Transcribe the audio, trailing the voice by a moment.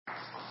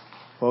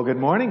Well, good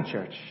morning,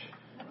 church.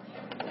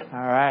 All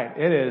right.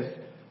 It is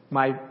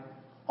my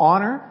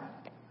honor,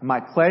 my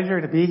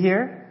pleasure to be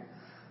here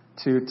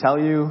to tell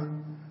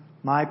you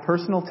my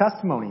personal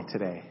testimony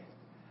today.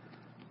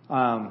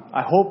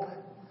 I hope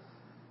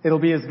it'll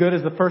be as good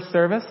as the first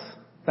service.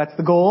 That's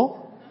the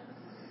goal.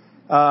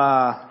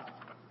 Or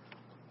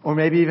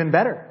maybe even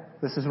better.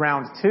 This is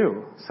round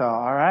 2. So,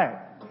 all right.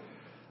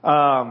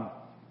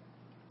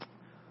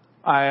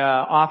 I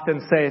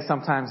often say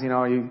sometimes,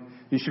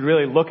 you should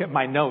really look at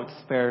my notes.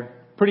 They're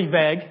pretty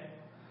vague.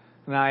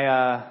 And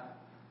I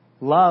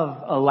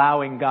love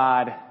allowing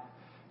God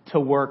to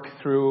work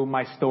through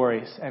my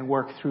stories and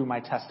work through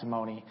my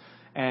testimony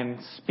and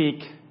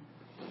speak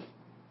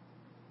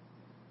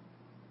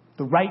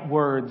the right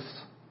words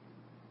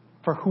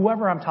for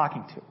whoever I'm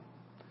talking to.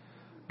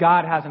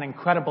 God has an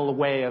incredible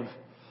way of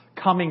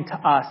coming to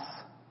us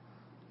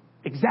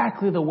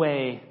exactly the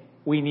way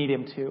we need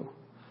Him to,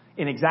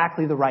 in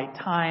exactly the right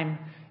time,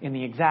 in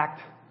the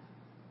exact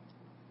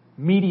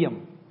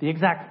medium, the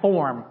exact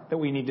form that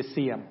we need to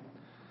see Him.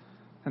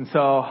 And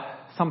so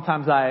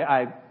sometimes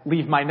I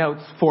leave my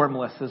notes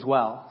formless as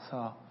well.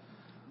 So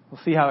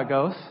we'll see how it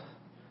goes.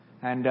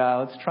 And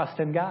let's trust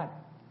in God.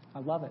 I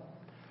love it.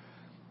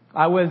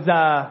 I was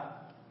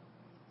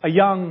a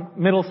young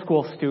middle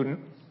school student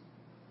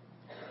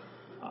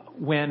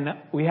when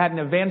we had an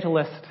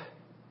evangelist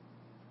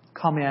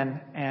come in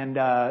and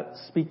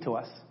speak to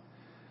us.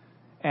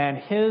 And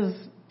his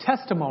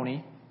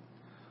testimony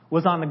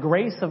was on the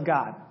grace of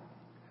God.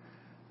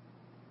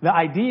 The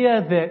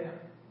idea that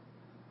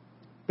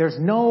there's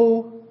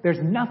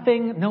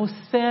nothing, no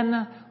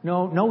sin,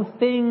 no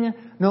thing,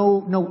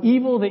 no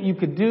evil that you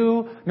could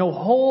do, no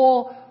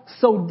hole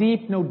so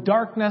deep, no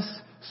darkness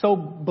so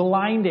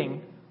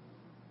blinding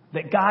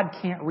that God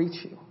can't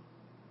reach you.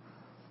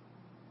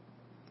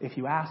 If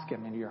you ask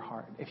Him into your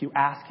heart, if you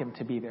ask Him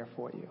to be there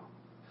for you.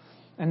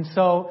 And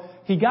so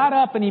he got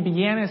up and he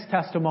began his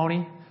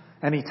testimony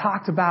and he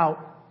talked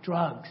about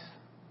drugs.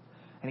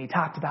 And he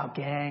talked about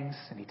gangs,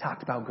 and he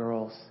talked about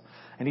girls,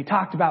 and he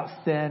talked about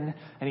sin,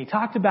 and he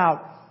talked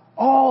about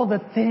all the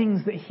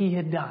things that he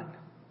had done.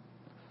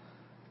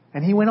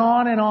 And he went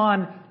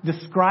on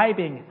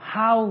describing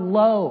how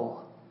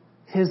low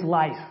his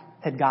life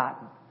had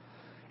gotten,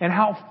 and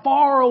how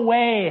far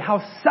away,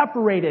 how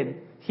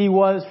separated he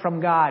was from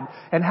God,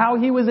 and how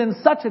he was in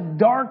such a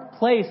dark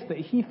place that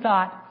he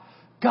thought,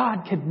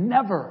 God could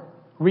never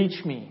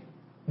reach me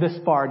this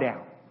far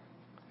down.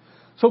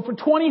 So for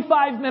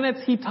 25 minutes,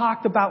 he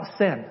talked about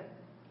sin.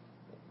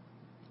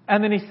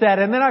 And then he said,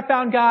 and then I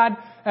found God,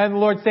 and the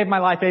Lord saved my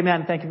life.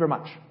 Amen. Thank you very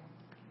much.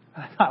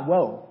 And I thought,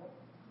 whoa,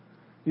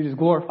 you just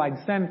glorified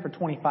sin for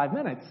 25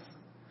 minutes.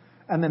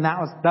 And then that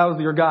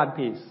was your God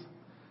piece.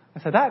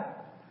 I said,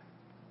 that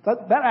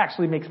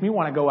actually makes me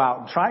want to go out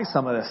and try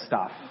some of this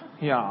stuff.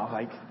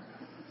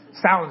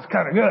 Sounds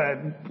kind of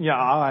good.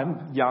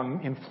 I'm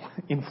young,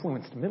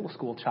 influenced middle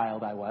school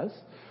child I was.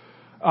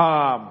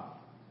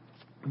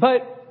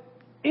 But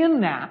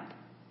in that,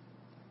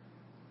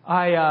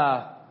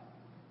 I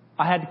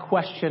had to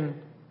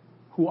question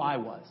who I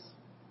was.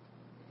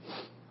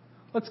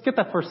 Let's get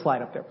that first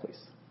slide up there, please.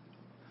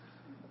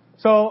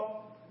 So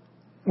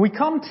we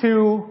come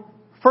to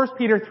 1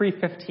 Peter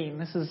 3:15.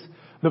 This is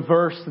the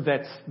verse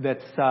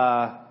that's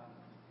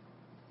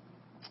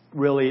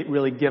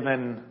really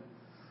given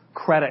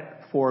credit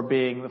for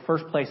being the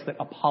first place that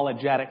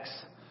apologetics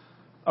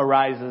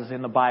arises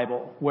in the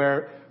Bible,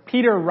 where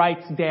Peter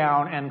writes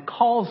down and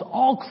calls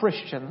all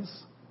Christians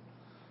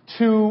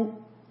to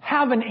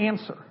have an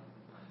answer,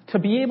 to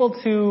be able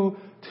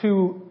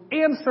to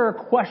answer a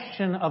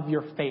question of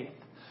your faith.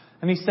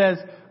 And he says,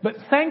 but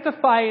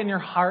sanctify in your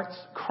hearts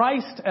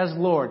Christ as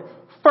Lord.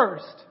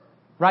 First,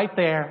 right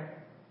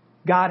there,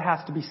 God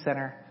has to be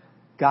center.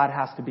 God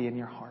has to be in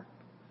your heart.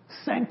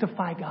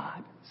 Sanctify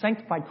God.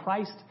 Sanctify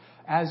Christ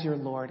as your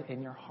Lord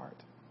in your heart.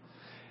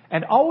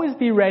 And always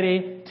be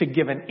ready to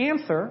give an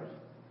answer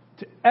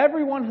to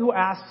everyone who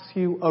asks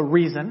you a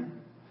reason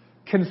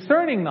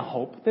concerning the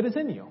hope that is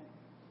in you.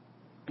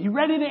 Be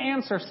ready to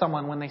answer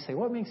someone when they say,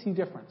 what makes you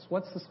different?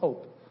 What's this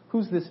hope?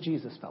 Who's this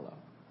Jesus fellow?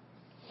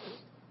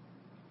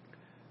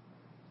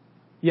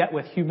 Yet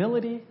with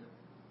humility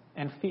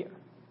and fear.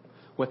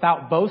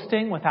 Without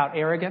boasting, without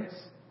arrogance.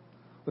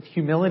 With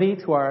humility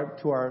to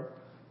our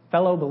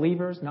fellow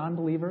believers,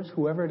 non-believers,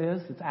 whoever it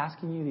is that's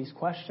asking you these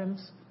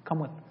questions. Come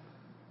with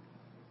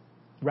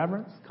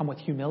reverence. Come with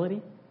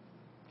humility.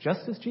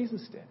 Just as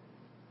Jesus did.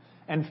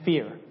 And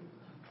fear.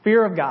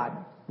 Fear of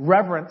God.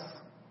 Reverence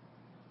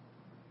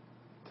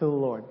to the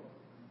Lord.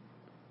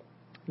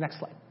 Next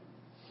slide.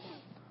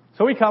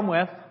 So we come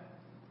with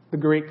the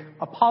Greek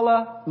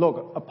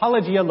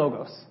apologia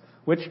logos,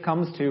 which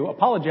comes to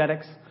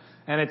apologetics,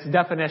 and its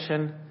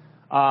definition,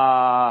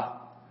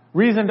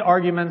 reasoned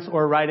arguments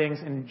or writings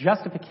in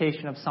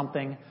justification of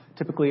something,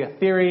 typically a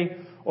theory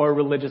or a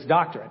religious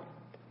doctrine.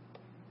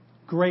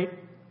 Great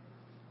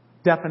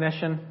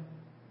definition.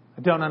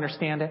 I don't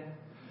understand it.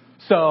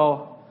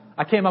 So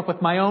I came up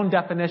with my own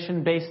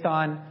definition based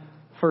on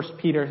 1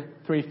 Peter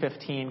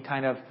 3:15,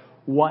 kind of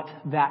what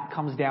that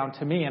comes down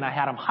to me. And I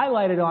had them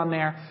highlighted on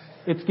there.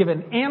 It's give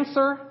an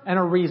answer and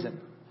a reason.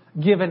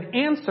 Give an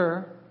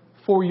answer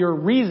for your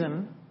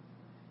reason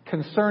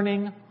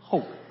concerning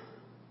hope.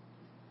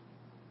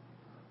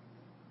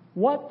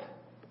 What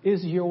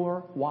is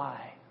your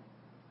why?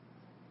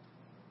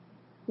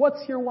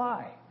 What's your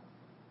why?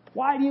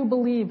 Why do you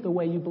believe the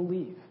way you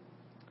believe?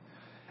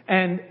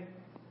 And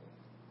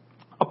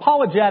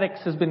apologetics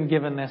has been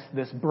given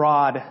this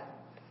broad,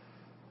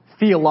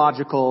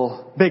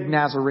 theological, big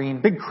Nazarene,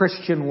 big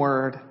Christian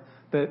word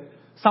that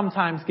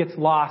sometimes gets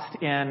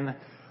lost in,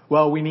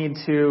 well, we need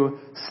to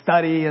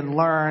study and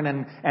learn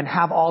and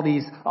have all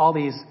these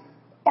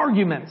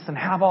arguments and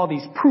have all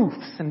these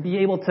proofs and be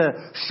able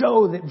to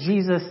show that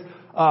Jesus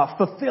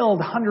fulfilled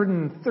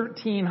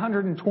 113,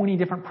 120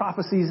 different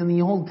prophecies in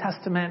the Old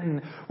Testament,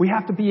 and we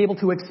have to be able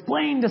to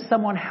explain to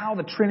someone how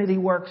the Trinity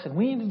works, and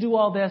we need to do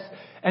all this.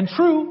 And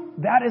true,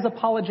 that is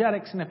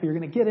apologetics, and if you're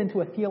going to get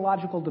into a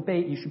theological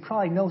debate, you should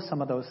probably know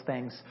some of those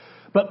things.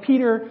 But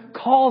Peter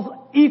calls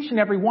each and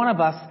every one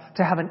of us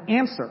to have an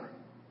answer,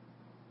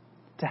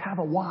 to have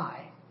a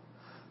why,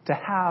 to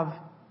have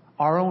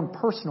our own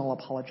personal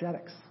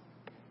apologetics,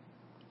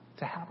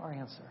 to have our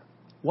answer.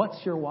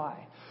 What's your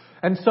why?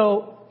 And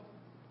so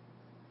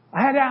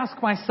I had to ask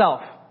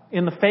myself,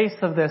 in the face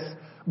of this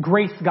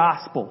grace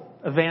gospel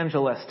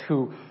evangelist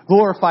who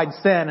glorified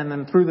sin and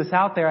then threw this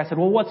out there, I said,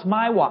 well, what's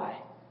my why?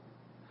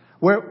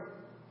 What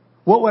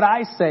would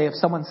I say if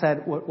someone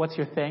said, what's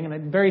your thing? And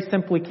it very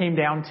simply came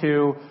down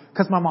to,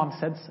 because my mom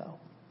said so.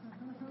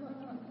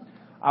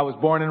 I was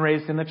born and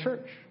raised in the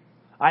church.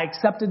 I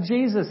accepted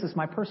Jesus as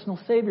my personal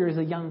Savior as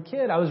a young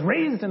kid. I was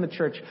raised in the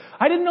church.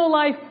 I didn't know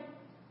life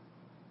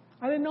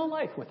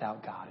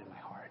without God in my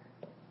heart.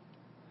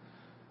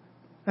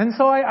 And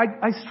so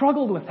I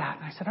struggled with that.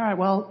 And I said, all right,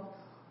 well,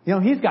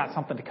 he's got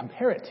something to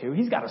compare it to.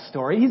 He's got a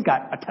story. He's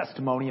got a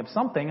testimony of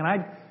something.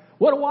 And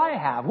what do I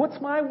have?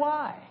 What's my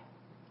why?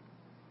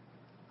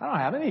 I don't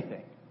have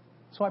anything.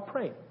 So I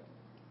prayed.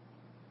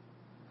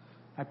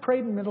 I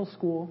prayed in middle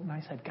school, and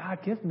I said, God,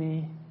 give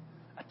me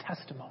a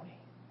testimony.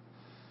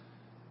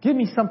 Give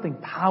me something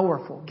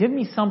powerful. Give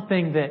me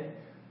something that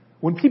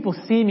when people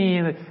see me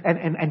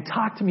and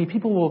talk to me,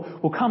 people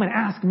will come and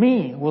ask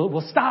me,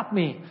 will stop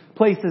me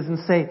places and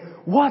say,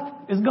 what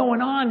is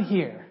going on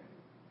here?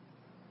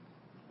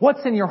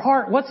 What's in your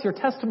heart? What's your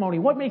testimony?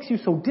 What makes you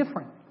so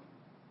different?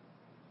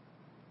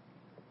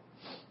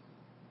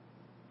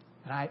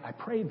 And I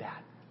prayed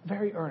that,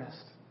 very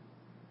earnest.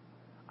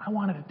 I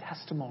wanted a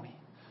testimony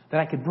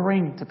that I could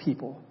bring to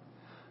people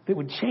that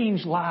would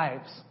change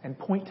lives and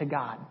point to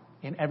God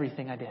in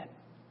everything I did.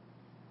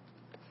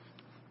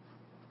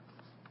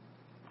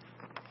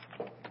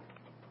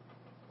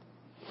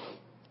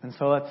 And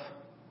so let's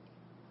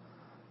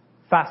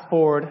fast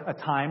forward a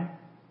time.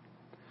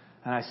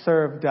 And I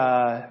served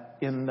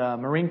in the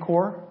Marine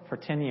Corps for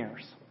 10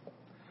 years.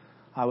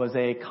 I was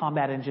a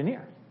combat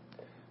engineer.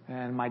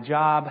 And my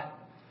job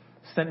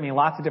sent me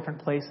lots of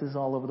different places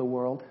all over the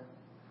world.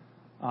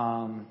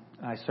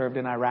 I served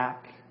in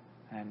Iraq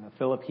and the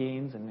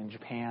Philippines and in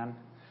Japan.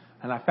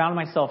 And I found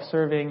myself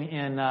serving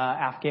in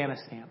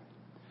Afghanistan.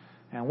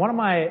 And one of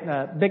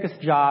my biggest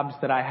jobs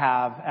that I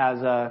have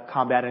as a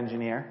combat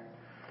engineer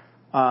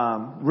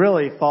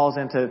really falls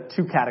into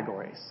two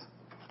categories.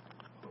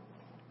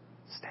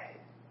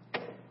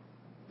 Stay.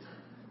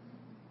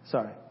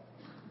 Sorry.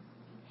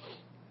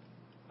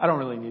 I don't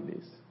really need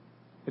these.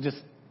 It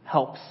just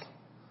helps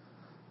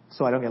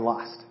so I don't get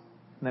lost.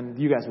 And then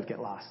you guys would get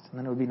lost. And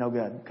then it would be no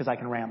good because I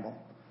can ramble.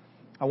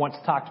 I once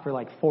talked for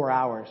like 4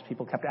 hours.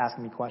 People kept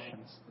asking me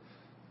questions.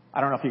 I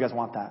don't know if you guys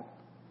want that.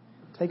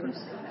 Takers?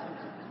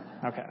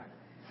 Okay.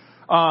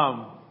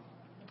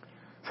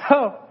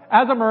 So,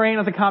 as a Marine,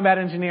 as a combat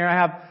engineer, I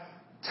have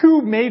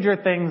two major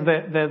things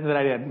that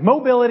I did.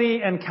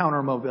 Mobility and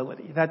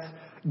counter-mobility. That's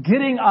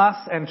getting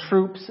us and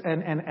troops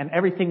and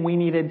everything we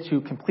needed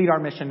to complete our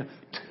mission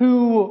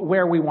to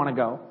where we want to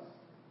go.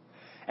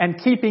 And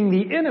keeping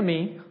the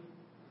enemy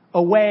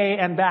away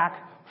and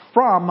back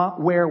from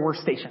where we're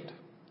stationed.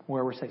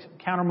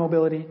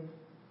 Counter-mobility,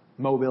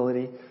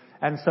 mobility.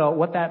 And so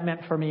what that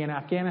meant for me in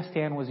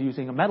Afghanistan was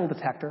using a metal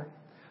detector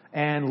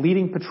and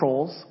leading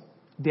patrols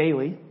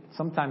daily,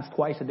 sometimes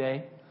twice a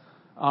day,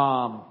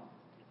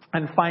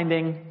 and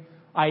finding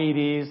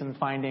IEDs and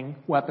finding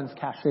weapons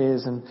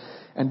caches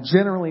and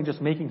generally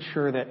just making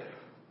sure that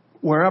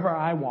wherever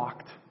I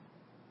walked,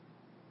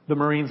 the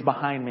Marines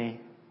behind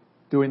me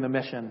doing the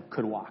mission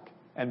could walk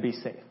and be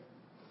safe.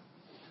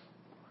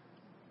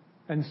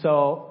 And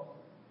so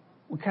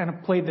we kind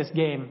of played this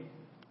game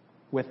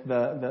with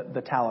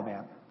the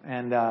Taliban.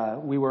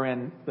 And we were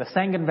in the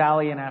Sangin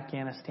Valley in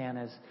Afghanistan,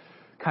 is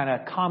kind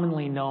of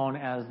commonly known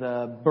as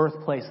the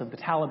birthplace of the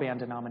Taliban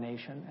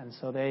denomination. And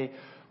so they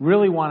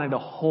really wanted to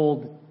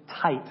hold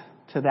tight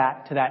to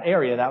that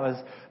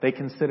area. They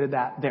considered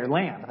that their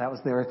land. That was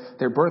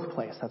their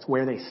birthplace. That's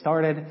where they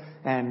started,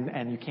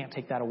 and you can't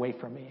take that away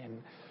from me.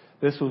 And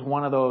this was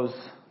one of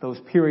those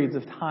periods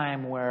of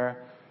time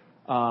where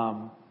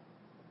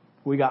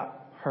we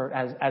got hurt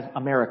as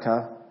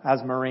America,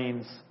 as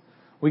Marines.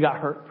 We got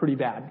hurt pretty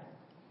bad.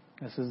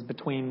 This is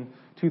between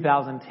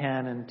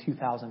 2010 and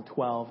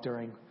 2012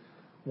 during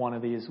one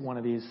of these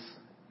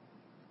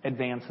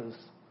advances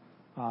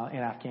in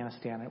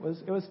Afghanistan. It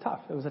was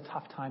tough. It was a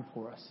tough time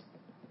for us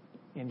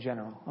in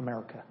general,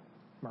 America.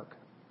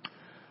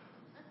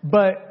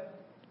 But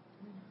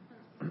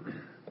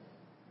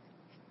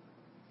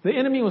the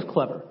enemy was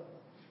clever.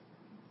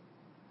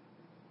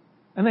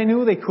 And they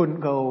knew they couldn't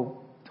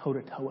go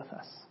toe-to-toe with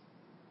us.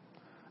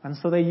 And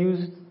so they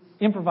used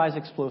improvised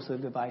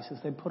explosive devices.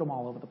 They'd put them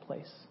all over the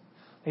place.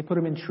 They put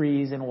them in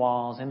trees, in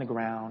walls, in the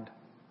ground.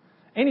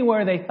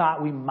 Anywhere they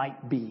thought we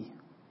might be,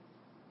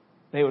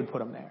 they would put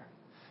them there.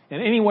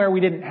 And anywhere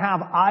we didn't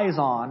have eyes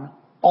on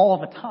all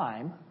the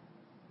time,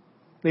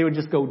 they would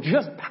just go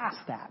just past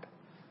that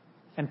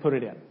and put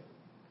it in.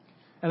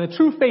 And the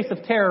true face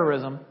of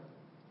terrorism,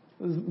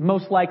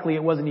 most likely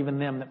it wasn't even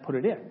them that put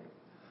it in.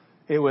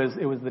 It was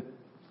the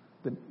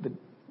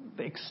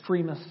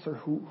extremists or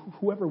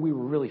whoever we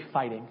were really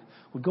fighting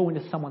would go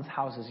into someone's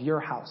houses, your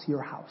house,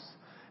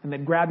 and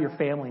they'd grab your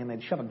family and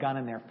they'd shove a gun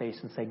in their face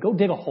and say, go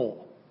dig a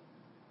hole.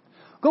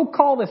 Go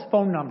call this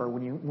phone number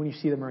when you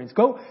see the Marines.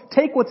 Go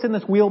take what's in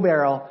this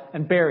wheelbarrow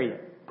and bury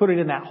it. Put it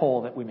in that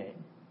hole that we made.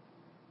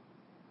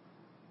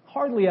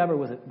 Hardly ever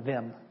was it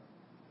them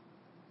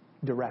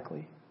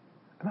directly.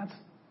 And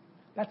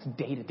that's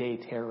day-to-day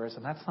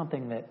terrorism. That's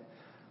something that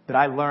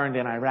I learned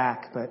in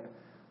Iraq, but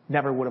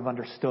never would have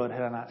understood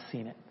had I not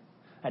seen it.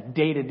 A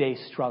day-to-day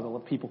struggle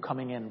of people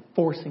coming in,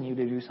 forcing you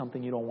to do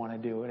something you don't want to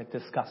do, and it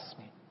disgusts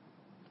me.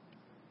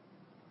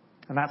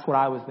 And that's what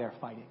I was there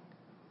fighting.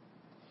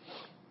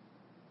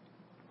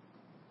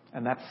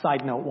 And that's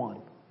side note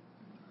one.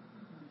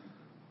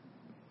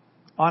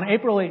 On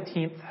April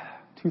 18th,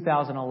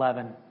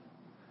 2011,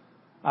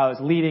 I was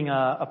leading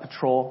a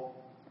patrol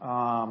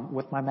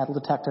with my metal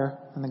detector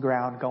in the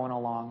ground going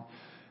along.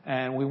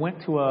 And we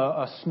went to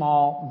a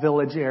small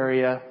village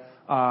area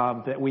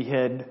that we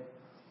had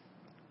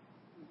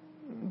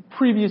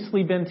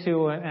previously been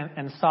to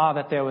and saw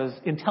that there was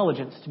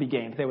intelligence to be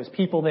gained. There was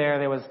people there.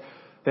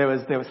 There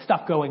was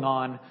stuff going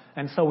on.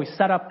 And so we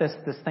set up this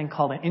thing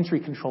called an entry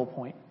control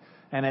point.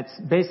 And it's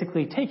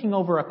basically taking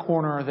over a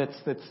corner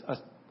that's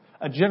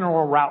a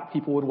general route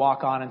people would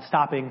walk on and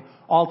stopping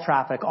all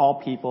traffic,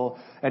 all people,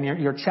 and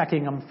you're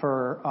checking them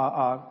for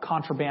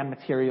contraband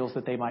materials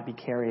that they might be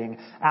carrying,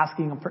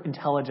 asking them for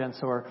intelligence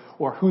or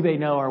who they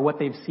know or what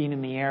they've seen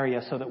in the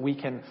area so that we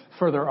can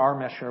further our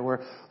mission. We're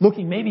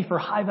looking maybe for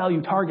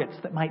high-value targets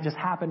that might just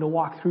happen to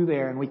walk through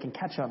there and we can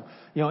catch them.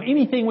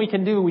 Anything we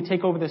can do, we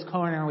take over this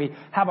corner and we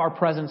have our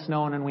presence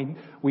known and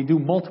we do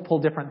multiple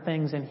different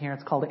things in here.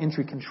 It's called an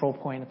entry control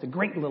point. It's a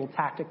great little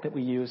tactic that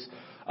we use.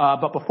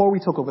 But before we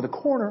took over the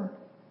corner,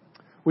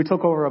 we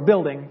took over a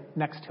building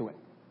next to it.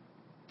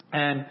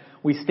 And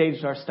we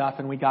staged our stuff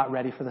and we got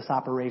ready for this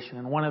operation.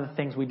 And one of the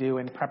things we do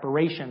in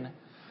preparation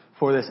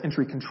for this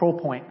entry control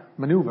point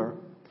maneuver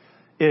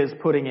is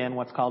putting in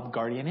what's called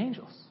guardian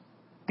angels.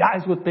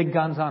 Guys with big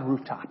guns on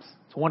rooftops.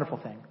 It's a wonderful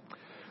thing.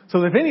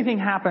 So if anything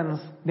happens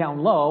down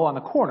low on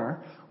the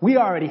corner, we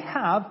already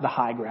have the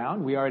high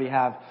ground. We already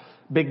have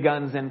big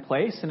guns in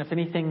place. And if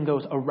anything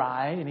goes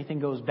awry, anything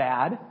goes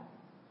bad,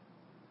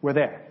 we're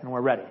there and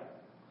we're ready.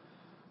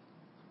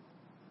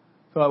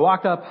 So I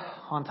walked up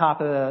on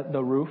top of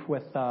the roof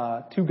with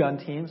 2 gun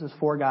teams. There's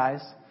 4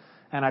 guys.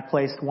 And I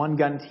placed one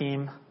gun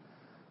team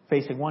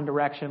facing one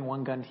direction,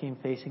 one gun team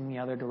facing the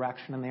other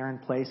direction. And they're in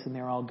place and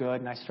they're all good.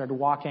 And I started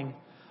walking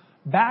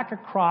back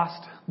across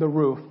the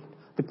roof,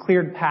 the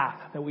cleared path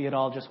that we had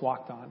all just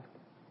walked on.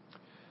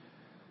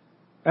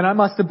 And I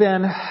must have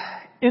been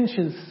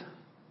inches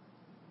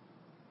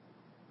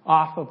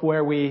off of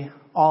where we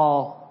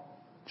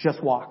all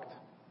just walked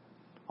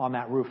on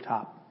that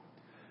rooftop.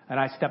 And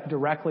I stepped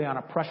directly on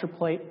a pressure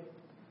plate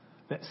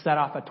that set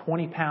off a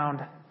 20-pound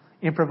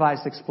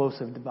improvised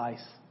explosive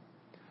device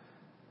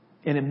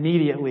and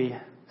immediately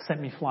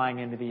sent me flying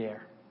into the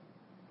air.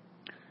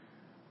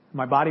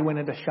 My body went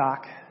into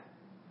shock.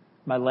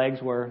 My legs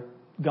were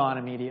gone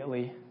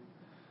immediately.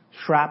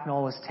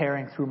 Shrapnel was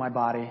tearing through my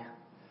body,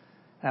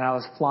 and I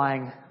was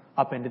flying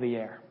up into the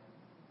air.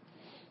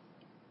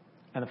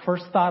 And the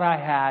first thought I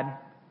had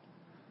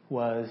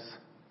was,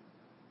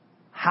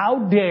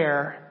 how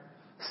dare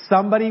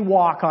somebody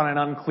walk on an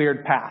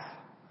uncleared path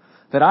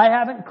that I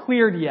haven't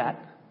cleared yet?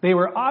 They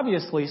were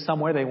obviously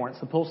somewhere they weren't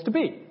supposed to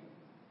be.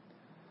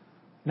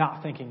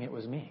 Not thinking it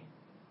was me.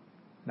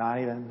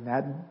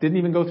 That didn't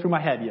even go through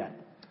my head yet.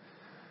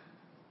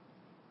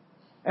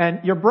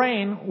 And your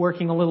brain,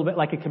 working a little bit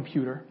like a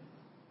computer,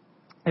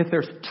 if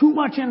there's too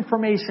much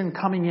information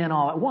coming in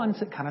all at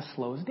once, it kind of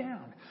slows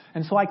down.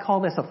 And so I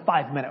call this a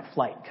 5-minute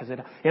flight because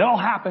it all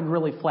happened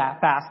really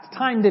fast.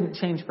 Time didn't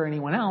change for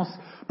anyone else,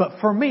 but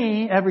for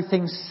me,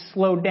 everything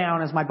slowed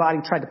down as my body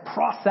tried to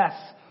process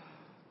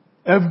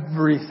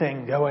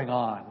everything going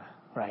on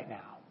right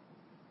now.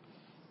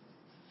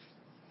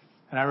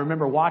 And I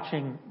remember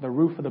watching the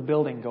roof of the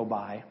building go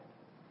by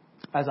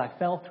as I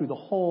fell through the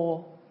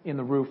hole in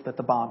the roof that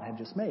the bomb had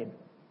just made.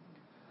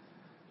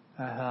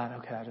 And I thought,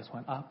 okay, I just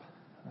went up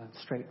and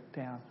straight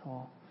down.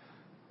 Well,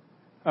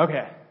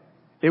 Okay.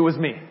 It was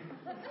me.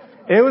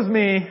 It was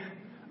me.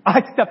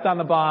 I stepped on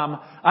the bomb.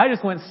 I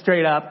just went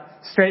straight up,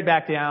 straight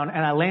back down,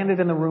 and I landed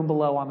in the room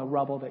below on the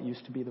rubble that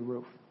used to be the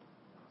roof.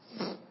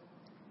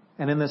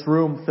 And in this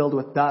room filled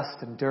with dust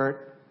and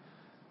dirt,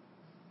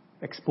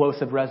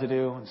 explosive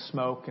residue and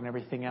smoke and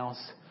everything else,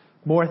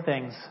 more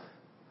things,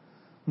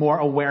 more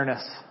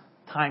awareness.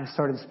 Time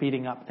started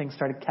speeding up. Things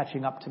started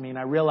catching up to me, and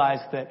I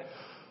realized that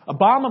a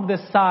bomb of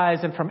this size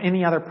and from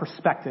any other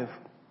perspective,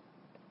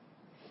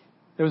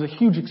 there was a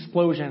huge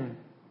explosion,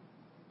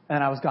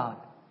 and I was gone.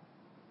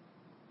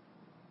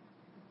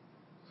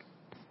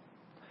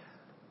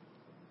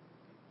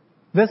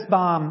 This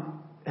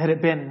bomb, had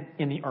it been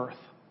in the earth,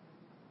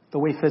 the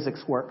way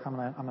physics work, I'm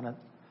gonna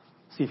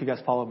see if you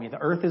guys follow me. The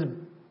earth is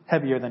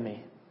heavier than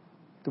me.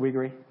 Do we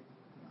agree?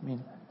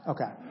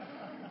 Okay.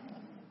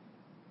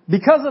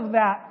 Because of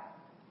that,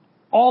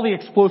 all the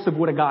explosive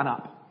would have gone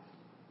up.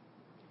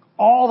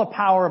 All the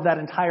power of that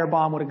entire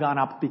bomb would have gone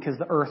up because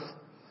the earth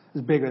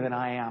is bigger than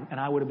I am, and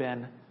I would have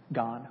been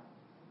gone.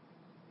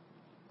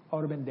 I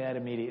would have been dead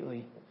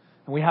immediately.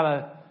 And we have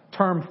a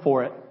term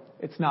for it.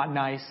 It's not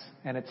nice,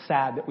 and it's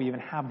sad that we even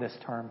have this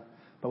term,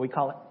 but we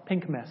call it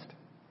pink mist.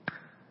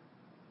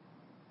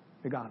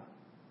 You're gone.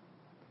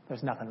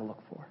 There's nothing to look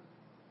for.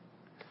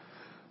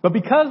 But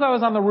because I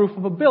was on the roof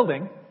of a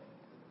building,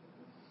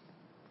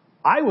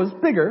 I was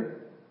bigger,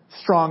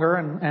 stronger,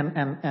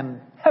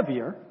 and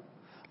heavier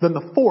than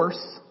the force,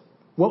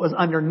 what was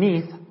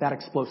underneath that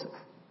explosive.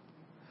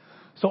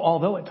 So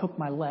although it took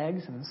my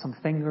legs and some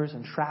fingers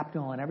and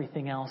shrapnel and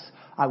everything else,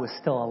 I was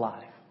still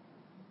alive.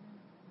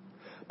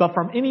 But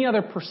from any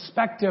other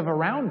perspective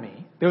around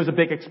me, there was a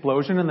big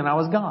explosion and then I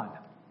was gone.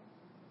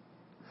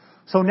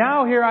 So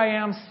now here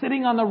I am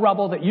sitting on the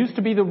rubble that used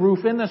to be the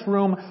roof in this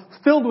room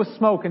filled with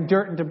smoke and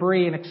dirt and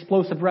debris and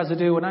explosive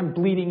residue, and I'm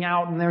bleeding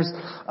out and there's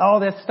all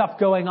this stuff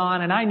going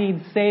on and I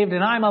need saved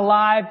and I'm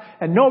alive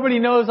and nobody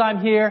knows I'm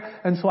here,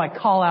 and so I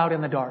call out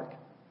in the dark.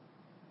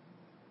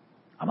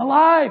 I'm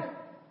alive.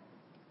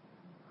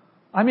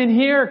 I'm in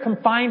here. Come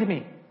find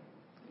me.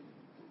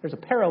 There's a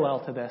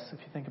parallel to this if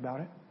you think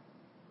about it.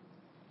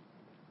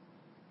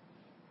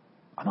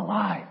 I'm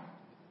alive.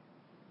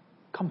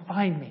 Come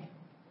find me.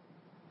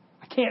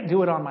 I can't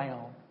do it on my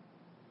own.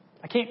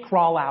 I can't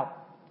crawl out.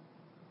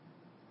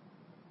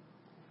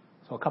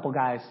 So a couple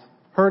guys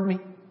heard me,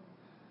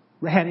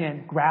 ran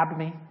in, grabbed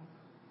me,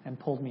 and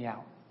pulled me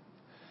out.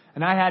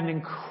 And I had an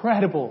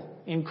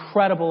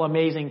incredible,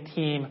 amazing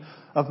team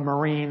of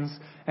Marines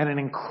and an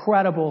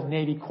incredible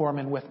Navy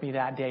corpsman with me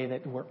that day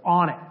that were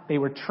on it. They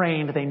were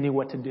trained. They knew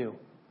what to do.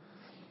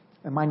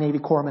 And my Navy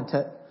corpsman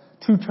took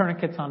 2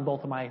 tourniquets on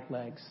both of my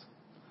legs.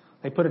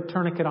 They put a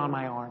tourniquet on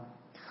my arm.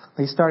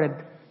 He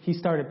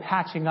started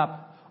patching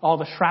up all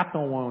the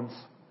shrapnel wounds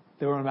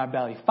that were in my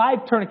belly.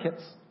 5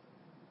 tourniquets.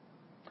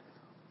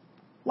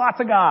 Lots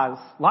of gauze.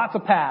 Lots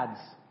of pads.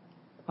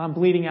 I'm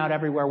bleeding out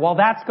everywhere. While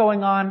that's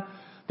going on,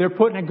 they're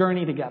putting a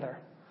gurney together.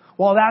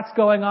 While that's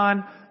going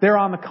on, they're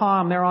on the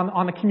comm. They're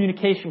on the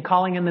communication,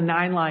 calling in the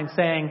 9 line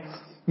saying,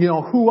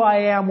 who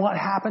I am, what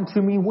happened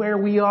to me, where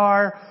we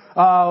are,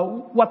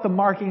 what the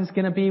marking's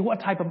going to be, what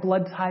type of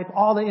blood type,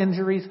 all the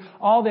injuries,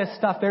 all this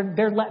stuff.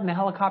 They're letting the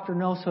helicopter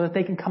know so that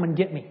they can come and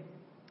get me.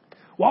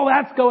 While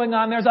that's going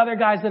on, there's other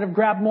guys that have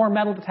grabbed more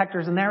metal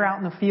detectors and they're out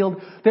in the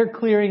field. They're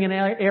clearing an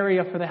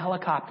area for the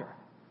helicopter.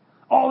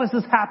 All this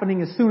is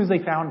happening as soon as they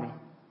found me.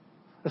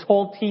 This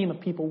whole team of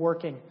people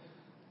working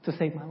to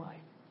save my life.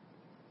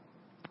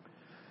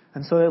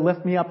 And so they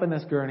lift me up in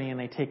this gurney and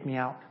they take me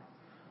out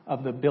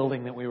of the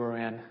building that we were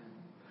in.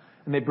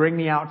 And they bring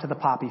me out to the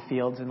poppy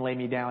fields and lay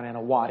me down in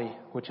a wadi,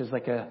 which is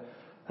like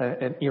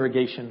an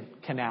irrigation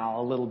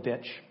canal, a little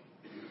ditch.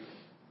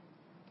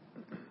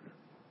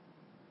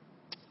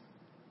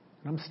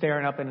 And I'm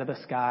staring up into the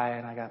sky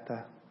and I got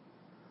the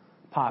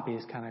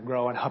poppies kind of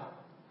growing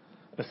up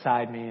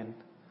beside me. And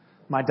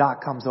my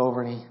doc comes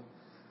over and he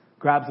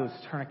grabs those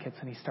tourniquets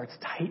and he starts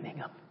tightening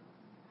them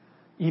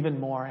even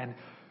more. And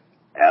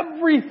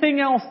everything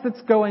else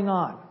that's going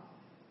on,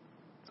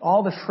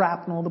 all the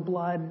shrapnel, the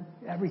blood,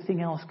 everything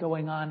else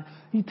going on,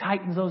 he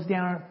tightens those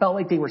down. It felt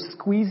like they were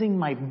squeezing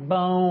my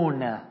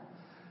bone.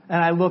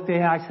 And I looked at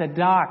him, I said,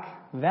 "Doc,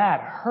 that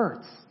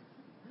hurts."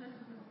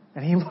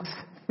 And he looks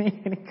at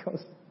me and he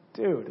goes,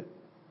 "Dude,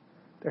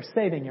 they're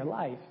saving your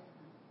life.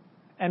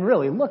 And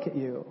really, look at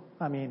you.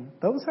 I mean,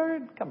 those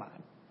hurt? Come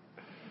on."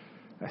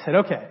 I said,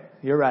 "Okay,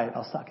 you're right.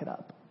 I'll suck it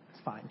up.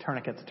 It's fine.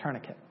 Tourniquet's a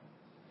tourniquet."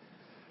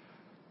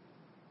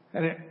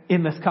 And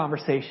in this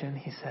conversation,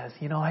 he says,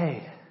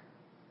 "Hey,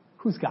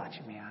 who's got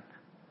you, man?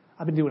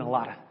 I've been doing a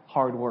lot of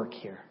hard work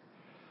here.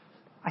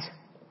 I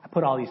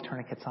put all these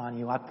tourniquets on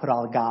you. I put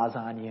all the gauze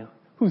on you.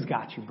 Who's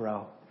got you,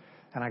 bro?"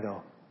 And I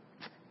go,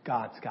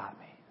 "God's got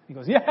me." He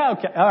goes, "Yeah,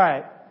 okay, all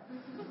right.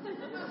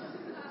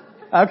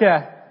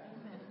 Okay,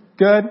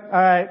 good, all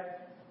right."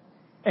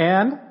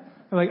 And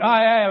I'm like, "Oh,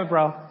 yeah,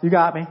 bro, you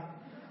got me.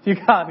 You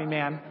got me,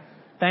 man.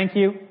 Thank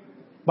you.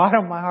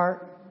 Bottom of my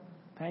heart.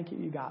 Thank you,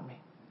 you got me."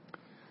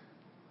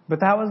 But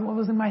that was what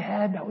was in my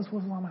head. That was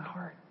what was on my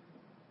heart.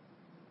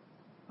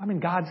 I'm in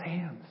God's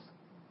hands.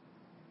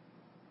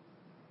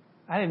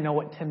 I didn't know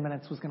what 10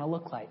 minutes was going to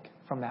look like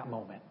from that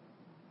moment.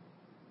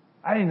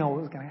 I didn't know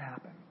what was going to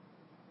happen.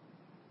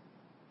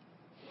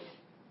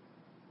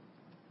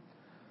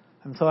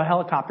 And so a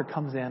helicopter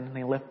comes in, and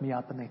they lift me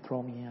up, and they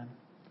throw me in.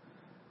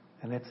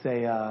 And it's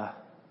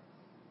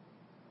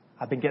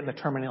I've been getting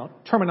the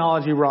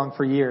terminology wrong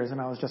for years,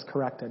 and I was just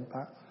corrected.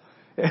 But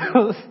it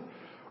was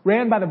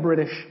ran by the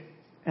British,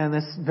 and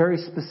this very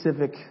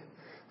specific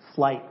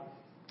flight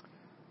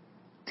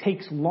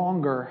takes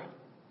longer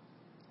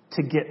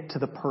to get to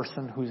the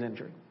person who's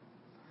injured.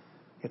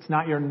 It's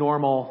not your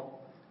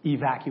normal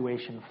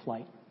evacuation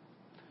flight.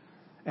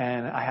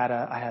 And I had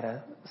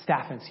a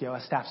staff NCO,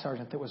 a staff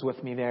sergeant that was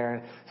with me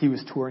there. He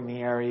was touring the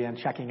area and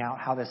checking out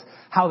how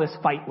this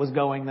fight was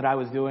going that I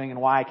was doing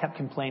and why I kept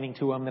complaining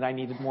to him that I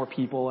needed more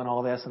people and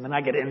all this. And then I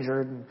get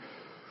injured. And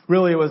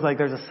really, it was like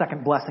there's a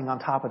second blessing on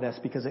top of this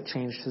because it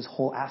changed his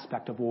whole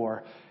aspect of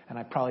war. And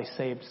I probably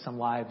saved some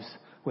lives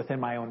within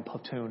my own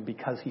platoon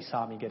because he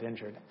saw me get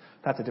injured.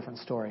 That's a different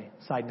story.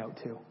 Side note,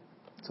 too.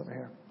 It's over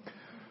here.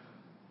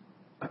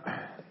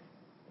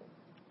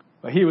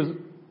 But he was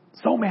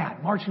so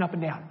mad, marching up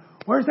and down.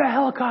 Where's that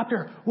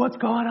helicopter? What's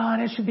going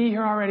on? It should be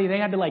here already. They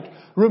had to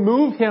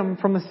remove him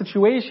from the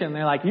situation.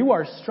 They're like, you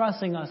are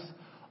stressing us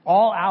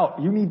all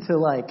out. You need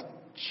to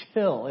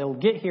chill. It'll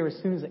get here as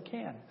soon as it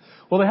can.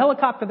 Well, the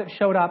helicopter that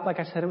showed up, like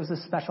I said, it was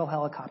a special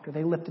helicopter.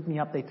 They lifted me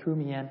up. They threw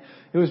me in.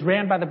 It was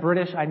ran by the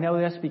British. I know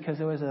this because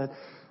it was an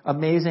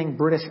amazing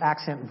British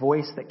accent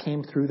voice that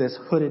came through this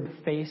hooded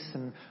face.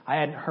 And I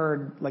hadn't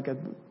heard a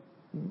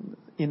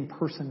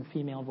in-person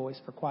female voice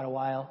for quite a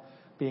while.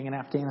 Being in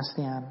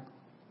Afghanistan,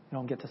 you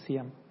don't get to see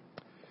him.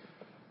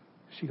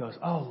 She goes,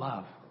 oh,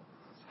 love.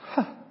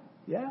 Huh,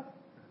 yeah.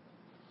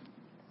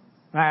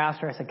 And I asked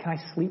her, I said, can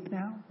I sleep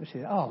now? And she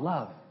said, oh,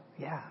 love.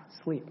 Yeah,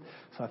 sleep.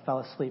 So I fell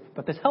asleep.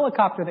 But this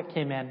helicopter that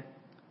came in,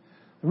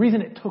 the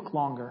reason it took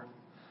longer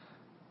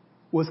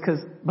was because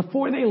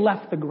before they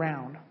left the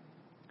ground,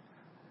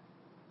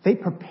 they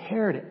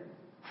prepared it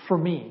for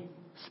me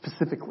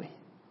specifically.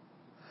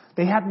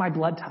 They had my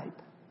blood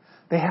type.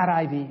 They had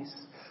IVs.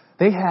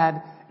 They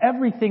had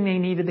everything they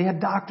needed. They had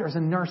doctors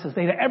and nurses.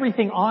 They had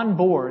everything on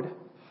board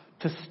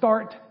to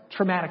start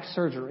traumatic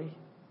surgery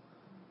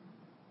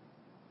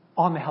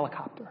on the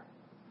helicopter.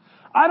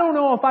 I don't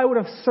know if I would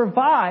have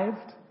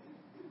survived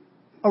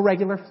a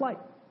regular flight.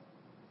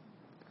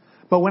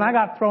 But when I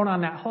got thrown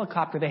on that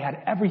helicopter, they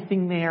had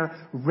everything there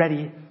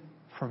ready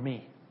for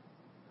me.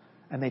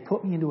 And they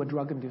put me into a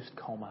drug-induced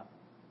coma,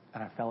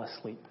 and I fell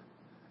asleep.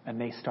 And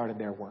they started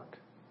their work.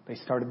 They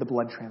started the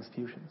blood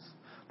transfusions.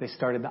 They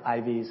started the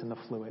IVs and the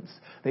fluids.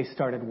 They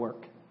started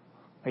work.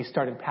 They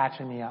started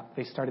patching me up.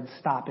 They started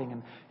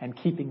stopping and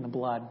keeping the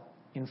blood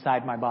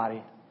inside my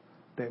body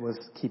that was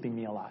keeping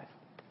me alive.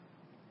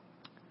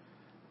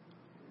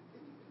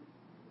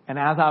 And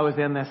as I was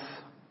in this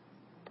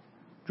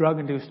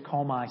drug-induced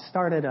coma, I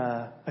started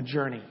a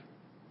journey.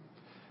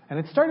 And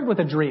it started with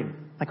a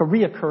dream, like a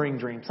reoccurring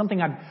dream, something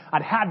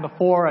I'd had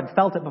before, I'd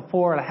felt it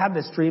before, and I had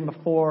this dream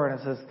before, and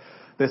it's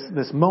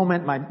this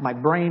moment, my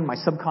brain, my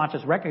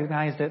subconscious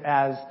recognized it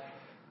as,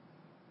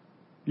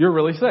 you're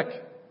really sick.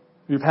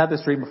 You've had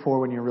this dream before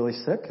when you're really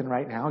sick, and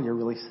right now you're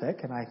really sick.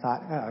 And I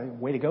thought, oh,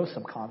 way to go,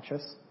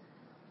 subconscious.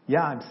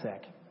 Yeah, I'm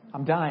sick.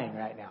 I'm dying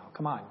right now.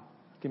 Come on,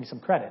 give me some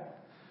credit.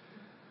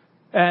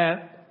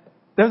 And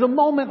there's a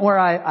moment where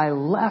I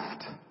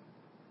left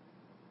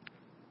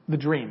the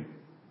dream,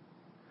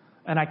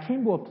 and I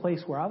came to a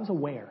place where I was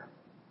aware.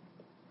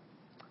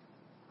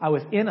 I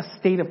was in a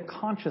state of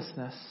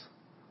consciousness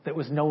that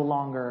was no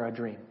longer a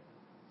dream.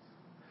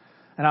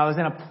 And I was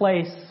in a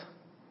place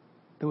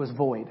that was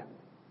void.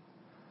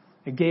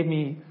 It gave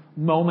me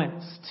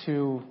moments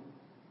to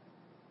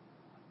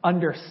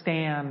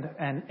understand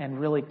and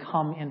really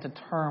come into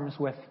terms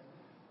with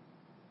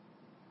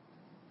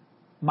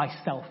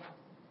myself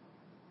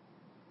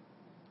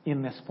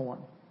in this form.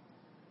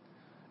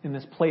 In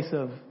this place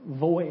of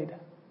void.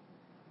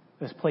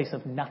 This place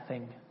of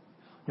nothing.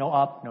 No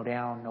up, no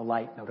down, no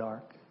light, no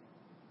dark.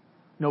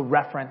 No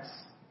reference.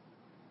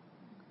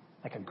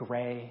 Like a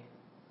gray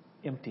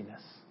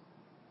emptiness.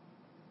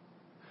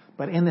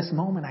 But in this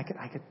moment,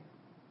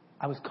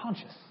 I was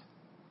conscious.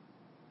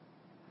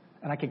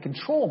 And I could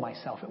control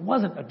myself. It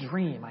wasn't a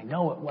dream. I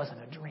know it wasn't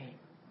a dream.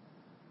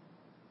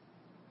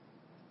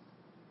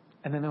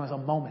 And then there was a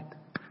moment.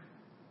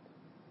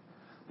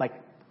 Like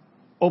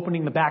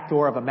opening the back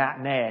door of a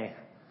matinee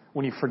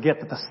when you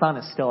forget that the sun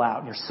is still out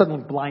and you're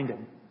suddenly blinded.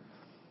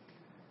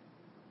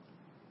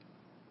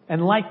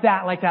 And like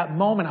that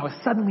moment, I was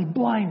suddenly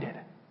blinded.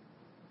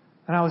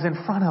 And I was it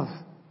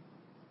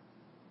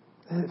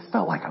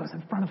felt like I was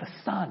in front of the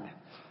sun.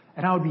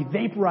 And I would be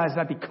vaporized.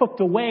 I'd be cooked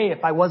away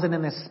if I wasn't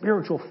in this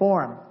spiritual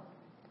form.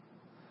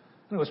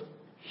 And it was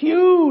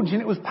huge,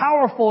 and it was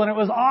powerful, and it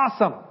was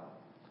awesome.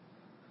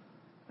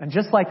 And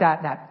just like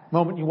that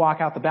moment you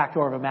walk out the back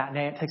door of a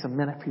matinee, it takes a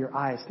minute for your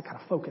eyes to kind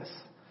of focus.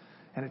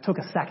 And it took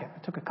a second.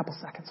 It took a couple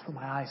seconds for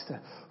my eyes to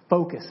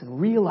focus and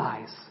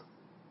realize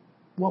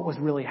what was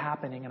really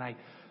happening. And I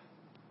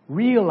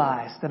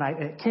realized, and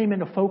it came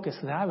into focus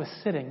that I was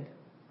standing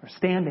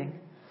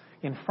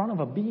in front of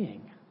a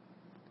being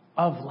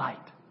of light,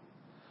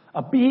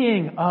 a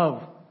being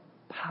of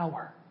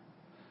power,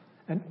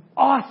 an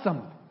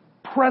awesome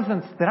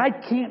presence that I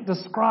can't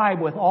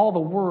describe with all the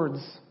words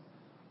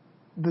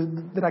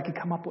that I could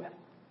come up with.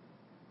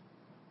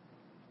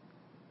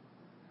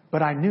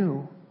 But I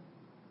knew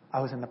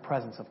I was in the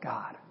presence of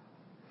God.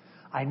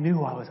 I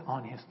knew I was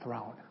on His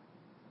throne.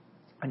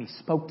 And He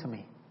spoke to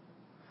me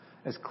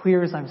as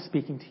clear as I'm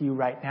speaking to you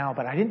right now,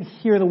 but I didn't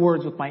hear the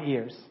words with my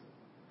ears.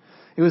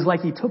 It was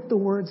like He took the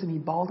words and He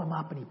balled them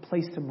up and He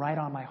placed them right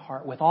on my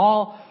heart with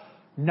all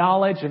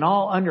knowledge and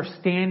all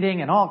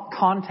understanding and all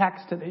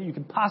context that you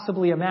can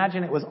possibly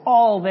imagine. It was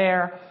all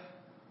there,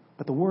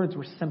 but the words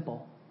were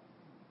simple.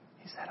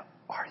 He said,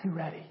 "Are you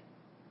ready?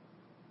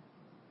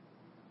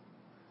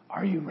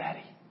 Are you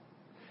ready?"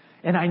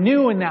 And I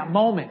knew in that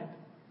moment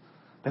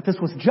that this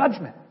was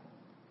judgment.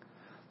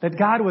 That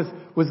God was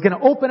going to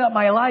open up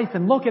my life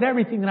and look at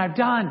everything that I've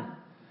done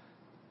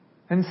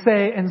and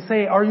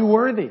say, "Are you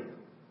worthy?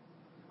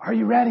 Are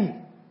you ready?"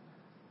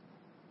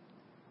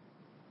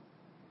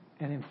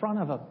 And in front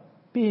of a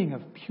being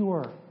of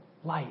pure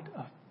light,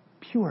 of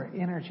pure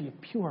energy, of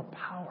pure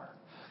power,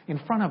 in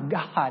front of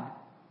God,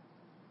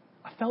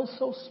 I felt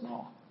so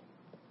small.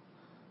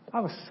 I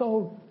was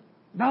so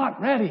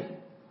not ready,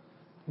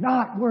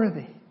 not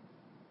worthy.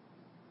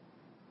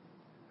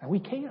 And we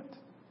can't.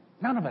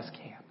 None of us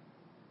can.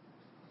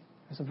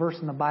 There's a verse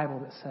in the Bible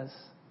that says,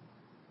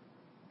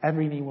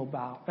 every knee will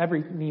bow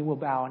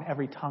and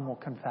every tongue will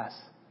confess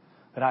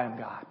that I am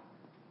God.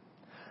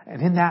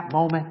 And in that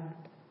moment,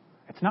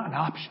 it's not an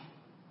option.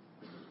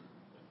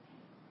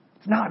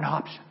 It's not an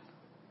option.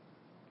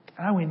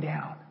 And I went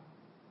down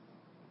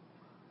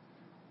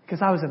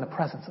because I was in the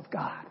presence of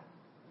God.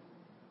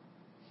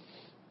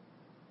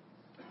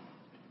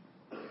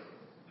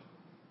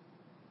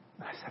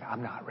 And I said,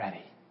 I'm not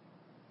ready.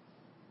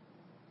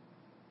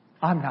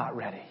 I'm not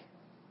ready.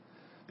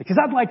 Because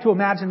I'd like to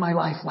imagine my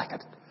life like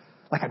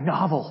a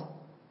novel.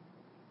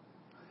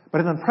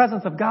 But in the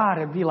presence of God,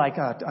 it'd be like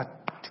a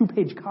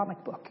 2-page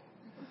comic book.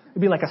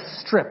 It'd be like a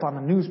strip on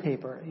the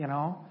newspaper, you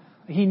know.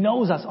 He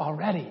knows us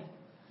already.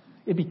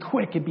 It'd be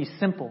quick. It'd be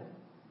simple.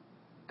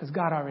 Because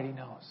God already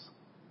knows.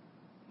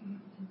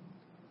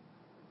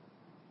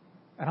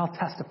 And I'll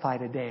testify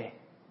today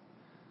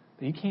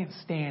that you can't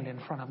stand in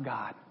front of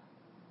God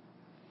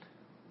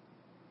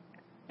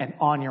and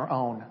on your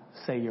own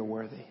say you're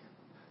worthy.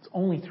 It's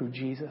only through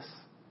Jesus,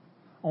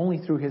 only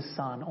through His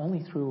Son,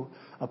 only through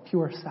a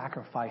pure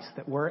sacrifice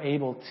that we're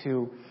able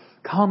to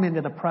come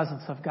into the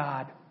presence of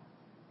God,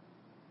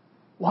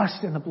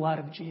 washed in the blood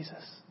of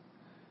Jesus,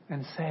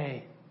 and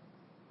say,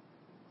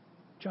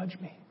 judge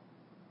me.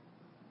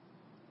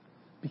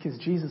 Because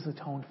Jesus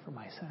atoned for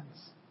my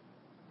sins.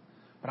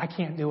 But I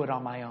can't do it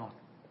on my own.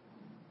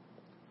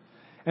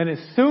 And as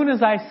soon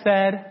as I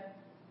said,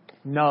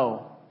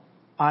 no,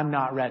 I'm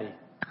not ready,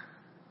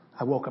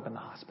 I woke up in the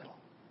hospital.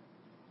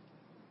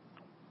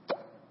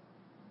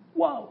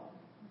 Whoa.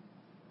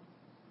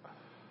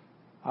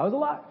 I was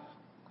alive.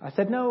 I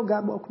said, no,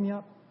 God woke me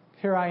up.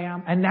 Here I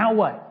am. And now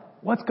what?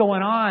 What's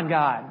going on,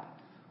 God?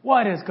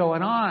 What is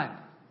going on?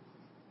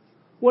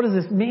 What does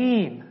this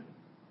mean?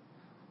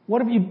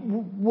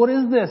 What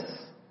is this?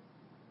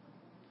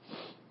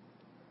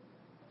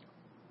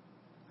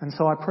 And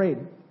so I prayed.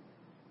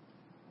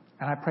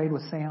 And I prayed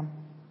with Sam.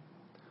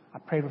 I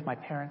prayed with my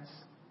parents.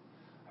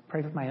 I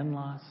prayed with my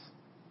in-laws.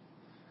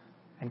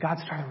 And God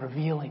started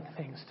revealing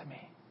things to me.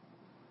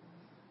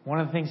 One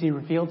of the things He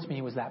revealed to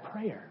me was that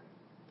prayer.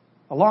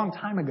 A long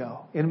time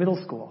ago in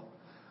middle school,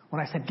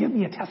 when I said, give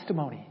me a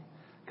testimony,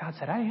 God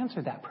said, I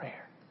answered that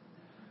prayer.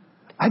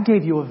 I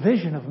gave you a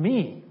vision of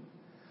me.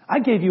 I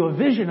gave you a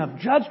vision of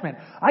judgment.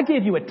 I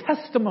gave you a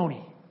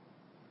testimony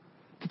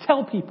to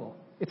tell people,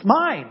 it's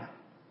mine.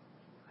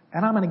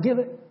 And I'm going to give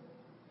it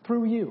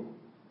through you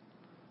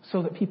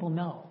so that people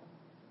know.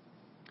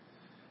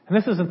 And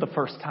this isn't the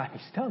first time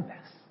He's done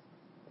this.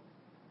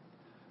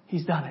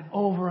 He's done it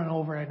over and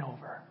over and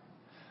over.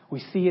 We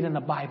see it in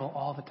the Bible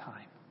all the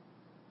time.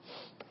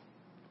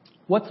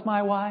 What's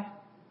my why?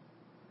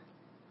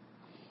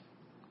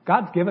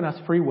 God's given us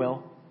free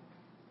will.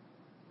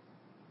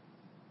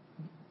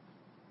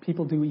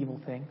 People do evil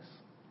things.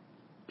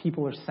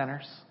 People are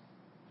sinners.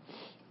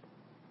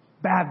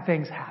 Bad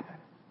things happen.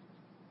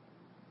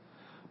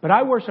 But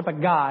I worship a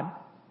God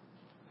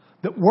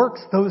that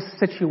works those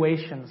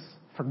situations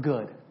for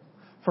good,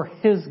 for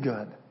His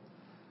good,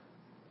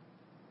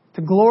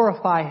 to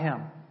glorify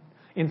Him.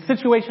 In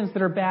situations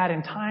that are bad,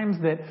 in times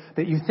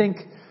that you think,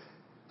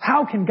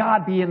 how can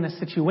God be in this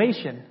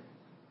situation?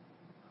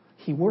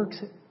 He works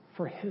it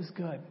for His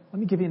good. Let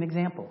me give you an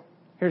example.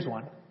 Here's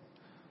one.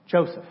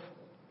 Joseph.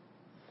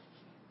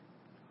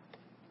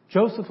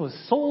 Joseph was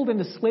sold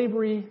into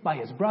slavery by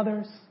his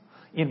brothers,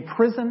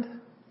 imprisoned,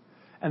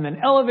 and then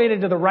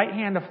elevated to the right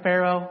hand of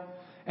Pharaoh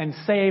and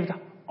saved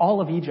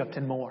all of Egypt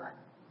and more.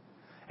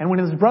 And when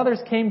his brothers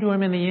came to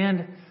him in the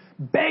end,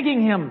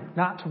 begging him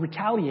not to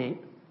retaliate,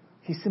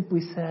 he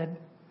simply said,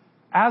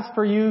 as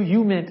for you,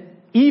 you meant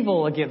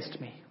evil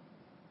against me.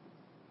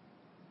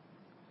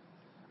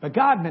 But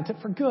God meant it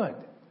for good,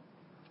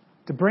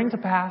 to bring to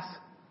pass,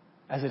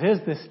 as it is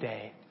this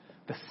day,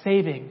 the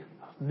saving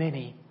of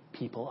many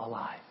people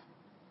alive.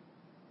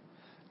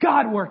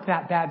 God worked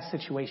that bad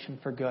situation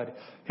for good.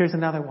 Here's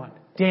another one.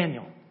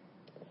 Daniel.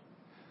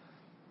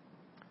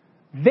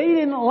 They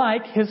didn't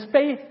like his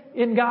faith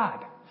in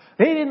God.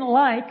 They didn't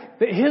like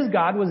that his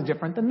God was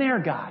different than their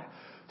God.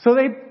 So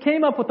they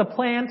came up with a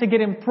plan to get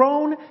him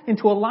thrown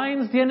into a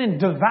lion's den and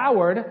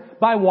devoured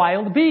by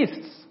wild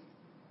beasts.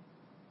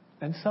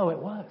 And so it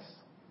was.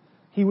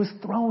 He was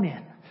thrown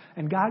in,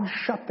 and God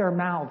shut their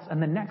mouths.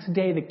 And the next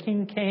day the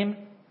king came,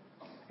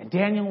 and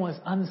Daniel was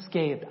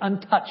unscathed,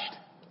 untouched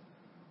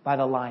by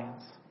the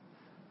lions.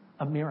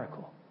 A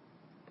miracle.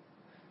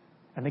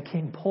 And the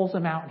king pulls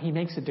him out, and he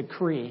makes a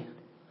decree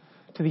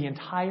to the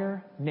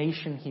entire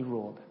nation he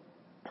ruled,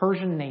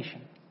 Persian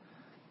nation.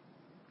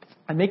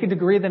 I make a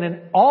decree that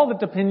in all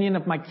the dominion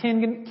of my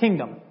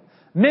kingdom,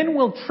 men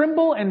will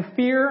tremble and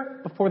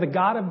fear before the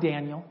God of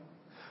Daniel,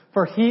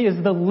 for he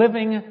is the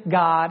living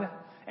God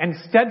and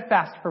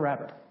steadfast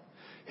forever.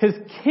 His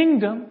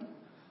kingdom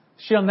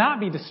shall not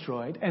be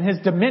destroyed, and his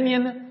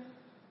dominion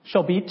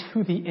shall be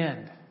to the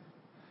end.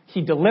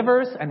 He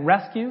delivers and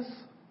rescues,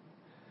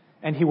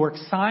 and he works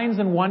signs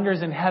and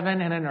wonders in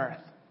heaven and in earth.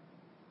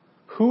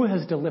 Who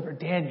has delivered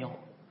Daniel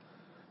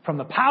from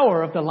the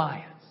power of the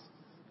lions?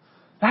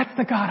 That's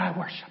the God I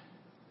worship.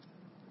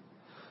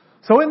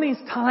 So in these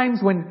times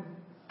when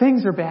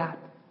things are bad,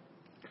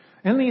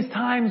 in these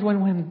times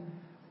when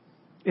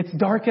it's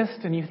darkest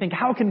and you think,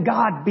 how can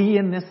God be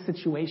in this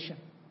situation?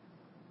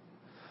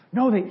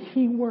 Know that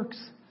he works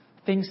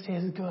things to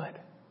his good.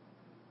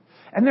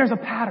 And there's a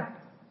pattern.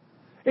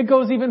 It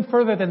goes even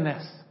further than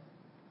this.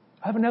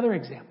 I have another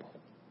example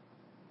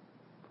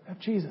of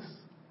Jesus.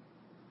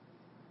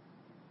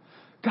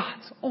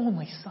 God's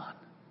only Son,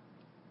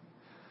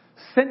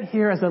 sent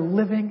here as a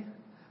living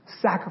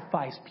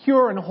sacrifice,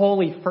 pure and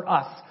holy for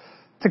us,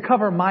 to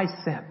cover my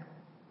sin.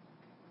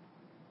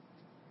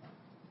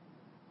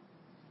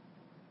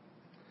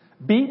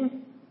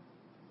 Beaten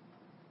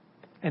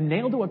and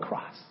nailed to a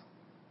cross.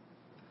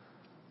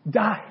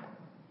 Died,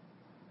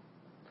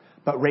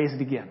 but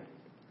raised again.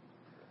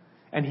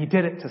 And he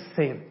did it to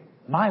save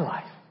my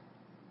life.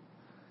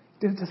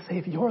 He did it to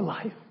save your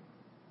life.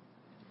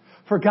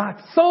 For God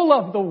so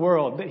loved the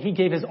world that he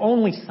gave his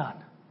only Son.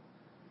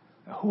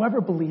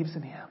 Whoever believes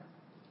in him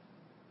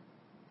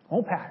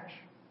won't perish,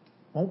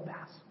 won't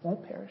pass,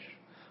 won't perish,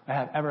 but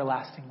have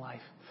everlasting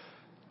life.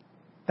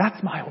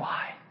 That's my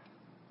why.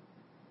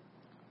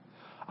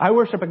 I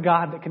worship a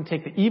God that can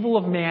take the evil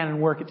of man and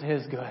work it to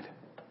his good,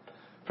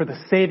 for the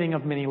saving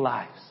of many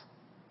lives,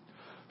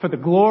 for the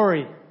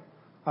glory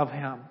of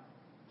him.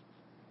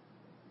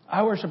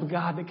 I worship a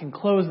God that can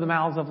close the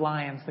mouths of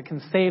lions, that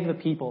can save the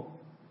people.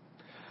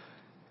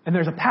 And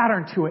there's a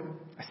pattern to it.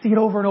 I see it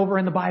over and over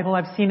in the Bible.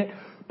 I've seen it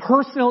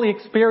personally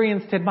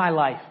experienced in my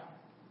life.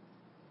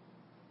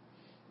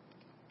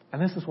 And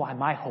this is why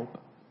my hope,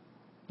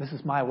 this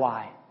is my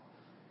why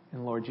in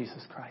the Lord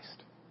Jesus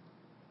Christ.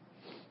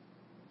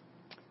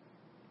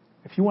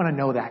 If you want to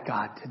know that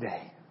God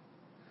today,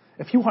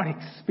 if you want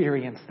to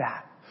experience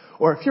that,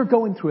 or if you're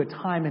going through a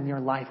time in your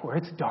life where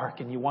it's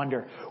dark and you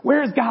wonder,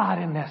 where's God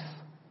in this?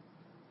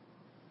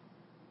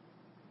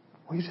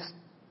 Will you just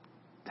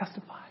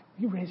testify?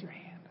 Will you raise your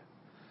hand?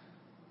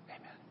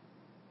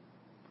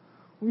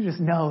 We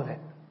just know that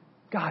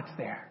God's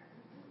there.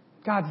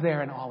 God's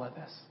there in all of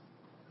this.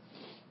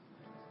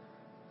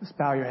 Just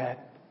bow your head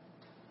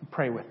and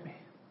pray with me.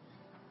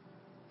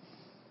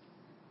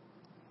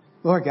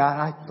 Lord God,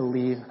 I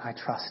believe and I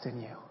trust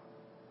in you.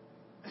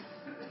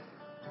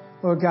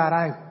 Lord God,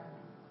 I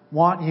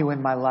want you in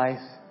my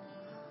life.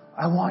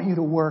 I want you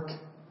to work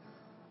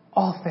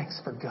all things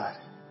for good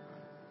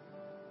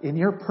in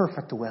your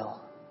perfect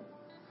will.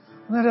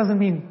 And that doesn't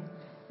mean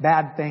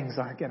bad things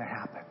aren't going to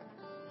happen.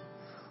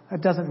 That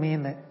doesn't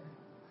mean that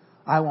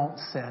I won't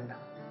sin.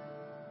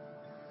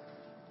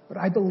 But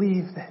I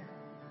believe that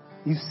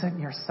you sent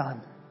your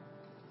Son,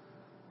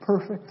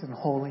 perfect and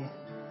holy,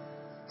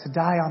 to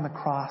die on the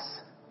cross,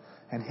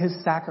 and his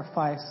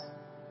sacrifice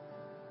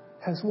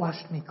has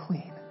washed me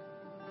clean,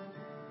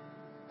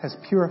 has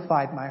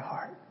purified my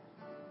heart.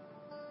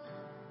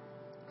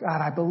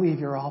 God, I believe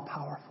you're all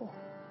powerful.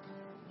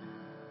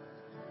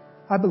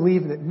 I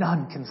believe that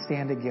none can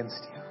stand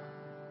against you.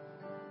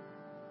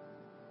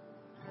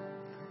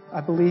 I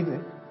believe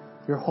that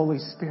your Holy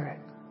Spirit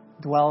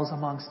dwells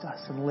amongst us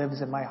and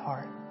lives in my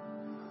heart.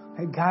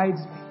 It guides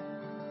me.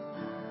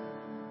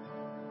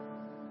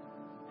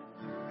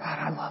 God,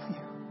 I love you.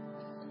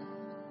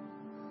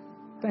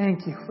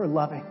 Thank you for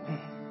loving me.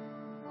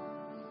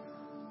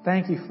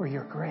 Thank you for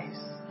your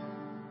grace.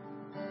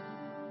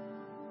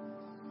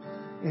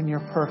 In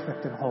your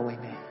perfect and holy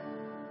name.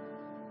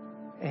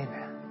 Amen.